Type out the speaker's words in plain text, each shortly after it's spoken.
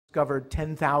discovered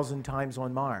 10,000 times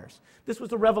on Mars. This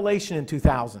was a revelation in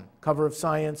 2000, cover of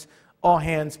Science, all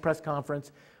hands press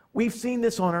conference. We've seen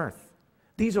this on Earth.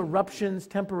 These eruptions,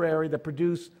 temporary, that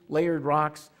produce layered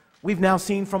rocks, we've now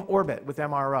seen from orbit with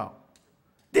MRO.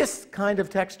 This kind of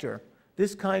texture,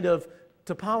 this kind of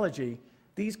topology,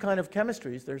 these kind of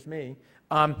chemistries, there's me,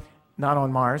 not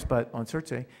on Mars, but on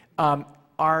Surtsey,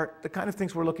 are the kind of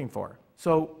things we're looking for.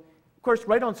 So, of course,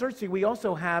 right on Surtsey, we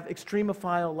also have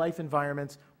extremophile life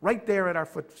environments right there at our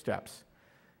footsteps.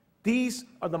 These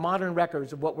are the modern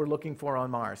records of what we're looking for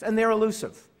on Mars, and they're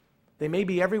elusive. They may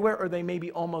be everywhere, or they may be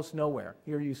almost nowhere.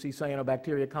 Here you see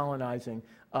cyanobacteria colonizing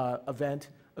a vent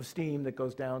of steam that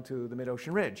goes down to the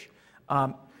mid-ocean ridge.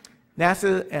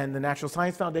 NASA and the National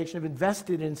Science Foundation have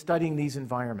invested in studying these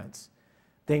environments.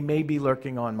 They may be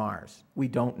lurking on Mars. We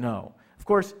don't know. Of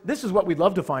course, this is what we'd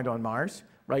love to find on Mars,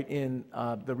 right in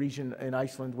the region in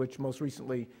Iceland, which most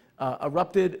recently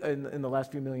erupted in the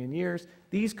last few million years.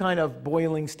 These kind of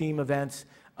boiling steam events,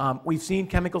 we've seen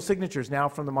chemical signatures now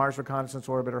from the Mars Reconnaissance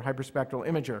Orbiter hyperspectral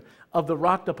imager of the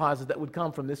rock deposits that would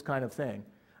come from this kind of thing.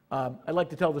 I'd like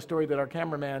to tell the story that our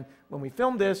cameraman, when we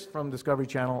filmed this from Discovery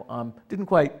Channel, didn't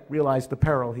quite realize the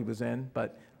peril he was in,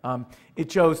 but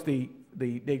it shows the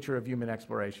nature of human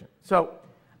exploration. So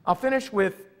I'll finish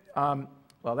with,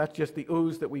 well, that's just the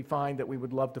ooze that we find that we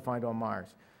would love to find on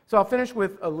Mars. So I'll finish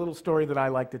with a little story that I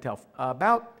like to tell.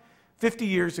 About 50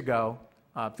 years ago,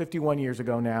 51 years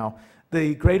ago now,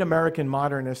 the great American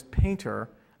modernist painter,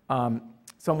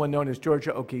 someone known as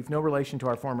Georgia O'Keeffe, no relation to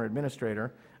our former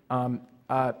administrator,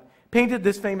 painted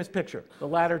this famous picture, The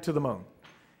Ladder to the Moon.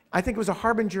 I think it was a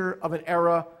harbinger of an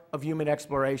era of human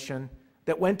exploration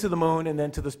that went to the moon and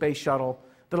then to the space shuttle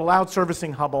that allowed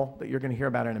servicing Hubble, that you're going to hear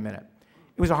about in a minute.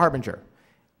 It was a harbinger.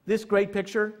 This great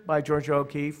picture by Georgia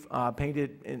O'Keeffe,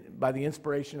 painted by the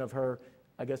inspiration of her,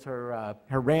 I guess her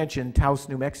ranch in Taos,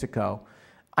 New Mexico,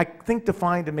 I think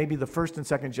defined maybe the first and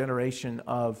second generation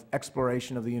of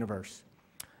exploration of the universe.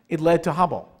 It led to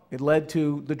Hubble. It led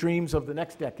to the dreams of the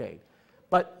next decade.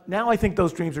 But now I think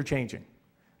those dreams are changing.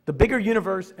 The bigger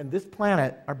universe and this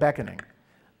planet are beckoning.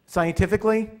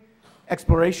 Scientifically,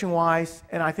 exploration-wise,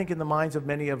 and I think in the minds of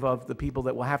many of the people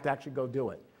that will have to actually go do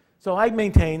it. So I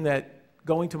maintain that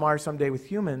going to Mars someday with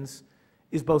humans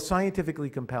is both scientifically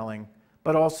compelling,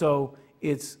 but also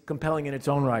it's compelling in its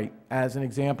own right as an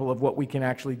example of what we can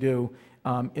actually do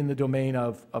in the domain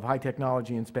of high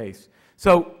technology in space.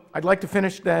 So I'd like to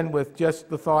finish then with just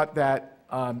the thought that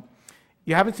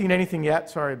you haven't seen anything yet.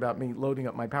 Sorry about me loading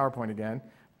up my PowerPoint again,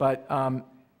 but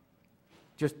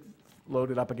just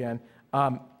load it up again.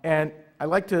 And I'd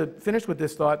like to finish with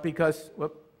this thought because,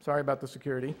 whoop, sorry about the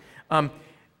security.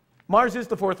 Mars is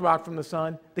the fourth rock from the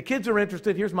sun. The kids are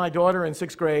interested. Here's my daughter in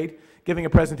 6th grade giving a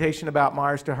presentation about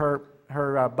Mars to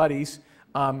her buddies,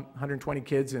 120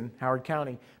 kids in Howard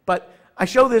County. But I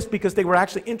show this because they were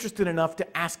actually interested enough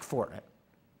to ask for it.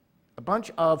 A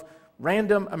bunch of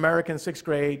random American 6th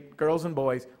grade girls and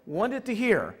boys wanted to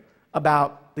hear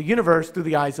about the universe through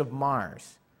the eyes of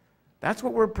Mars. That's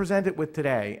what we're presented with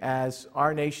today as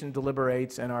our nation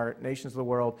deliberates and our nations of the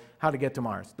world how to get to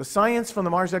Mars. The science from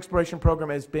the Mars exploration program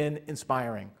has been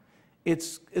inspiring.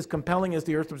 It's as compelling as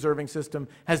the Earth observing system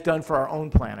has done for our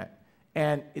own planet,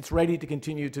 and it's ready to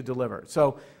continue to deliver.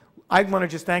 So I want to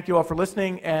just thank you all for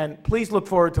listening, and please look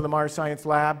forward to the Mars Science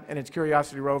Lab and its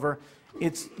Curiosity rover.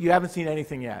 You haven't seen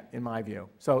anything yet, in my view.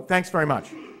 So thanks very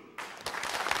much.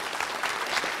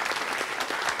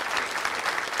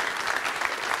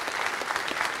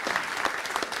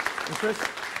 Chris,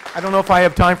 I don't know if I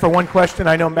have time for one question.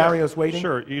 I know Mario's waiting.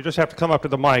 Sure. You just have to come up to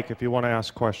the mic if you want to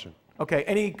ask a question. Okay.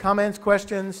 Any comments,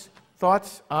 questions,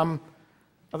 thoughts?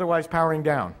 Otherwise, powering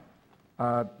down.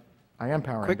 I am powering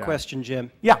down. Quick question, Jim.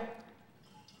 Yeah.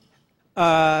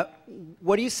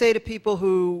 What do you say to people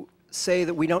who say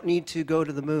that we don't need to go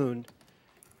to the moon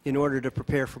in order to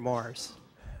prepare for Mars?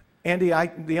 Andy,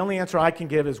 the only answer I can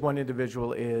give as one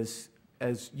individual is,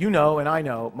 as you know and I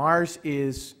know, Mars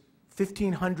is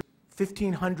 1,500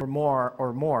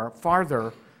 or more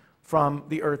farther from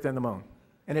the Earth and the moon.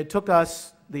 And it took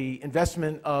us the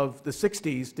investment of the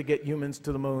 60s to get humans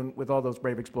to the moon with all those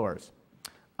brave explorers.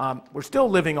 We're still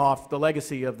living off the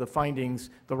legacy of the findings,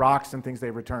 the rocks and things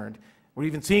they returned. We're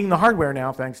even seeing the hardware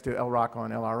now thanks to LROC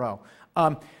on LRO.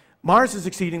 Mars is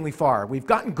exceedingly far. We've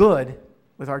gotten good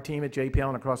with our team at JPL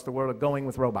and across the world at going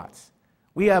with robots.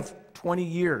 We have 20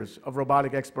 years of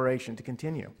robotic exploration to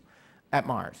continue at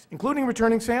Mars, including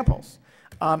returning samples.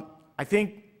 I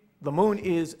think the moon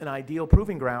is an ideal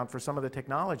proving ground for some of the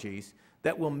technologies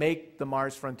that will make the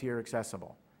Mars frontier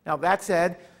accessible. Now, that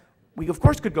said, we of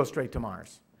course could go straight to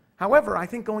Mars. However, I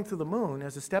think going to the moon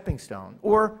as a stepping stone,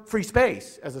 or free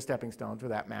space as a stepping stone for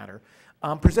that matter,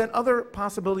 present other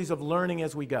possibilities of learning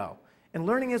as we go. And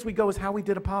learning as we go is how we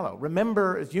did Apollo.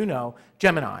 Remember, as you know,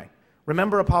 Gemini.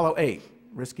 Remember Apollo 8,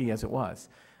 risky as it was.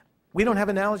 We don't have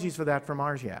analogies for that for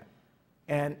Mars yet.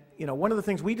 And one of the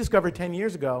things we discovered 10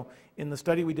 years ago in the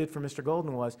study we did for Mr.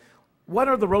 Golden was, what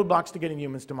are the roadblocks to getting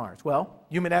humans to Mars? Well,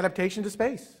 human adaptation to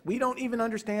space. We don't even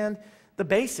understand the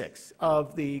basics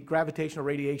of the gravitational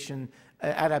radiation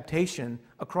adaptation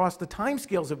across the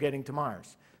timescales of getting to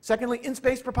Mars. Secondly,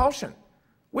 in-space propulsion.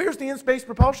 Where's the in-space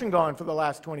propulsion gone for the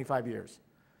last 25 years?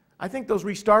 I think those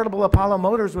restartable Apollo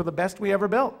motors were the best we ever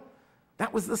built.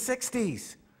 That was the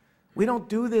 60s. We don't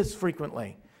do this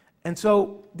frequently. And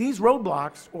so these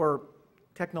roadblocks, or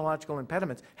technological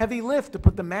impediments, heavy lift to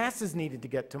put the masses needed to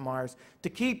get to Mars to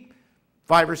keep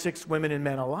 5 or 6 women and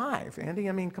men alive. Andy,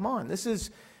 I mean, come on. This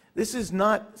is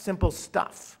not simple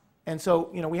stuff. And so,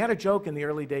 we had a joke in the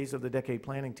early days of the decade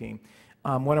planning team.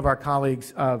 One of our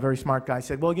colleagues, a very smart guy,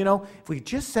 said, well, if we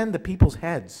just send the people's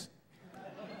heads,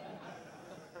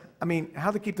 I mean, how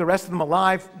to keep the rest of them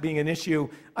alive being an issue,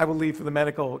 I will leave for the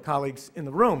medical colleagues in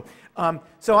the room.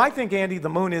 So I think, Andy, the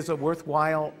moon is a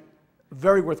worthwhile,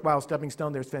 very worthwhile stepping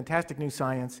stone. There's fantastic new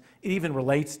science. It even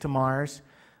relates to Mars.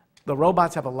 The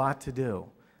robots have a lot to do.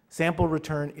 Sample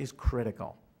return is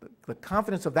critical. The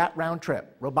confidence of that round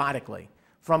trip, robotically,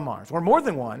 from Mars, or more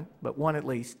than one, but one at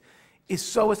least, is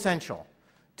so essential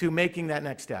to making that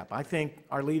next step. I think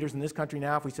our leaders in this country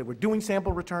now, if we said we're doing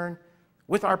sample return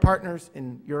with our partners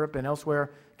in Europe and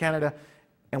elsewhere, Canada,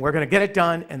 and we're going to get it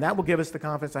done, and that will give us the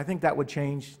confidence, I think that would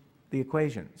change the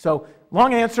equation. So,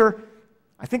 long answer,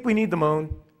 I think we need the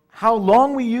moon. How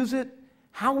long we use it,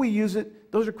 how we use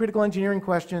it, those are critical engineering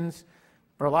questions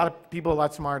for a lot of people a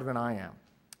lot smarter than I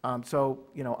am. So,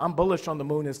 I'm bullish on the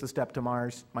moon as the step to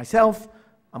Mars. Myself,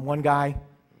 I'm one guy,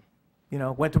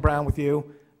 went to Brown with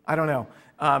you. I don't know.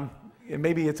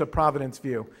 Maybe it's a Providence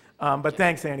view. But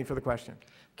thanks, Andy, for the question.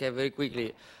 Okay, very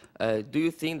quickly. Do you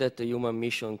think that the human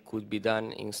mission could be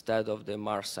done instead of the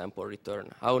Mars sample return?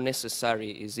 How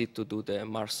necessary is it to do the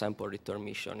Mars sample return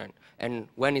mission, and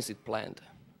when is it planned?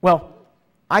 Well,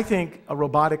 I think a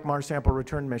robotic Mars sample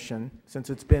return mission,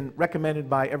 since it's been recommended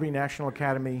by every National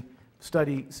Academy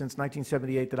study since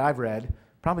 1978 that I've read,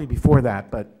 probably before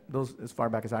that, but those as far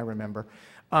back as I remember,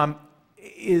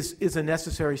 is a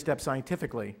necessary step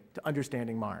scientifically to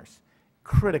understanding Mars.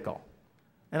 Critical.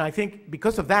 And I think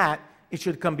because of that, it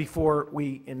should come before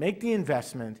we make the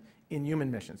investment in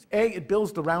human missions. It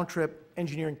builds the round-trip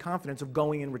engineering confidence of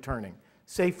going and returning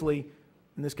safely,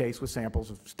 in this case with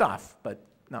samples of stuff, but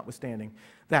notwithstanding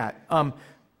that.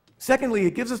 Secondly,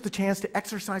 it gives us the chance to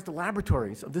exercise the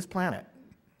laboratories of this planet,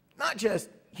 not just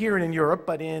here in Europe,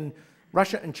 but in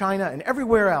Russia and China and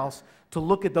everywhere else, to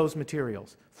look at those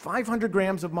materials. 500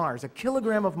 grams of Mars, a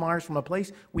kilogram of Mars from a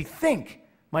place we think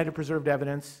might have preserved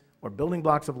evidence or building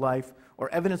blocks of life, or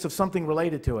evidence of something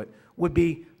related to it, would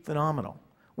be phenomenal.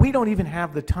 We don't even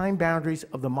have the time boundaries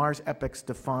of the Mars epochs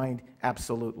defined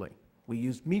absolutely. We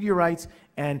use meteorites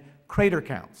and crater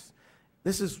counts.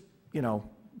 This is,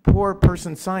 poor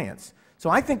person science.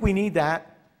 So I think we need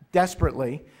that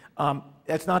desperately.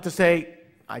 That's not to say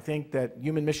I think that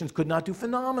human missions could not do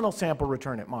phenomenal sample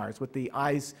return at Mars with the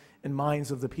eyes and minds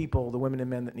of the people, the women and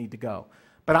men that need to go.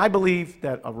 But I believe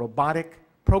that a robotic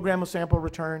program of sample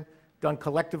return done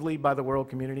collectively by the world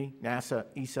community, NASA,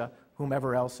 ESA,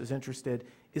 whomever else is interested,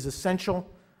 is essential.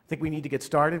 I think we need to get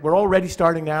started. We're already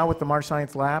starting now with the Mars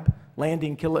Science Lab,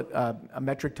 landing a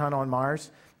metric ton on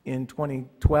Mars in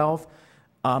 2012.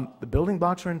 The building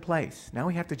blocks are in place. Now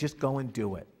we have to just go and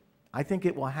do it. I think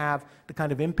it will have the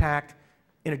kind of impact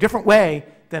in a different way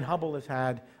than Hubble has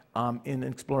had in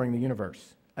exploring the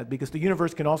universe, because the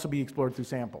universe can also be explored through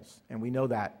samples, and we know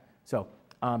that. So,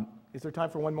 is there time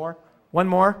for one more? One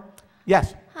more?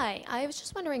 Yes. Hi. I was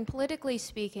just wondering, politically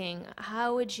speaking,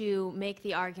 how would you make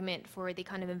the argument for the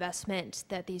kind of investment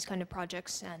that these kind of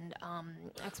projects and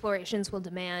explorations will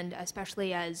demand,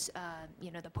 especially as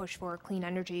the push for clean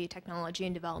energy technology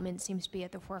and development seems to be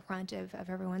at the forefront of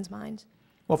everyone's minds?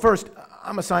 Well, first,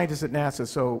 I'm a scientist at NASA,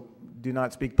 so do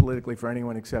not speak politically for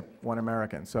anyone except one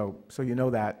American. So you know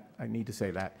that. I need to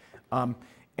say that.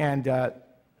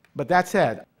 But that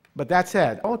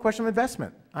said, all a question of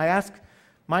investment. I ask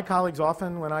my colleagues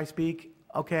often when I speak,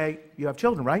 okay, you have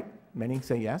children, right? Many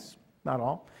say yes, not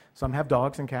all. Some have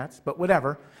dogs and cats, but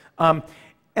whatever. And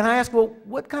I ask, well,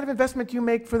 what kind of investment do you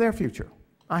make for their future?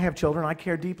 I have children. I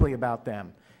care deeply about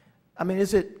them. I mean,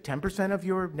 is it 10% of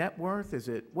your net worth?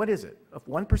 What is it, of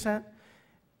 1%?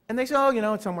 And they say,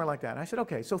 oh, it's somewhere like that. I said,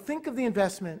 okay, so think of the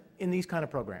investment in these kind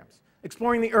of programs.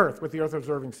 exploring the Earth with the Earth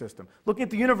Observing System, looking at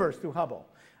the universe through Hubble,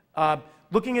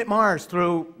 looking at Mars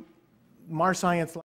through Mars Science